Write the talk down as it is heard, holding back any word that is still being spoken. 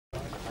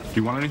Do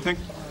you want anything?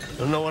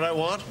 You know what I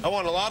want? I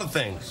want a lot of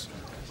things.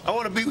 I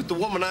want to be with the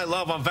woman I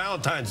love on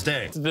Valentine's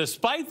Day.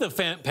 Despite the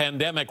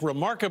pandemic,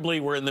 remarkably,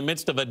 we're in the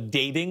midst of a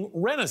dating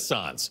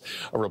renaissance.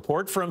 A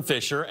report from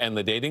Fisher and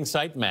the dating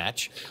site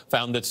Match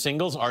found that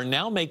singles are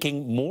now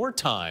making more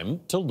time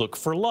to look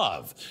for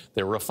love.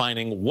 They're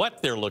refining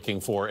what they're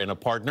looking for in a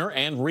partner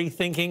and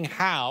rethinking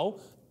how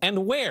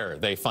and where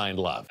they find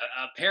love.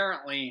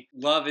 Apparently,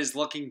 love is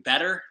looking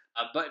better.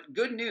 But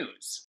good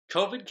news.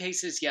 COVID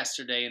cases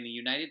yesterday in the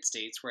United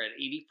States were at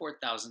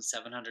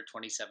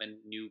 84,727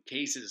 new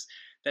cases.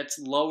 That's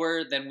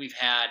lower than we've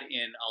had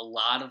in a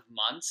lot of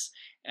months,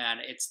 and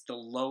it's the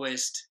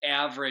lowest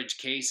average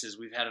cases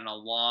we've had in a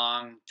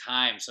long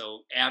time.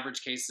 So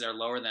average cases are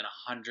lower than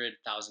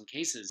 100,000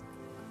 cases.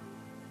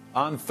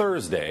 On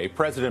Thursday,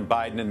 President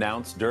Biden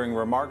announced during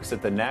remarks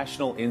at the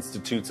National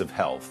Institutes of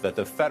Health that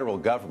the federal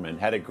government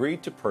had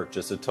agreed to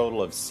purchase a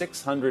total of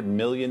 600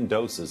 million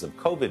doses of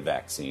COVID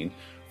vaccine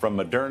from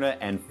Moderna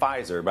and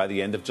Pfizer by the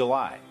end of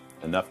July,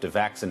 enough to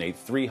vaccinate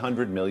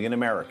 300 million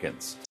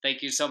Americans.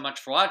 Thank you so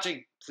much for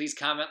watching. Please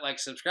comment, like,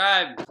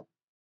 subscribe.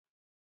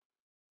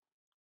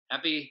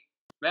 Happy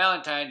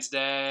Valentine's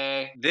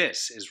Day.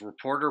 This is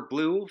Reporter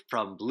Blue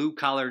from Blue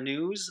Collar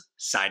News,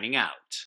 signing out.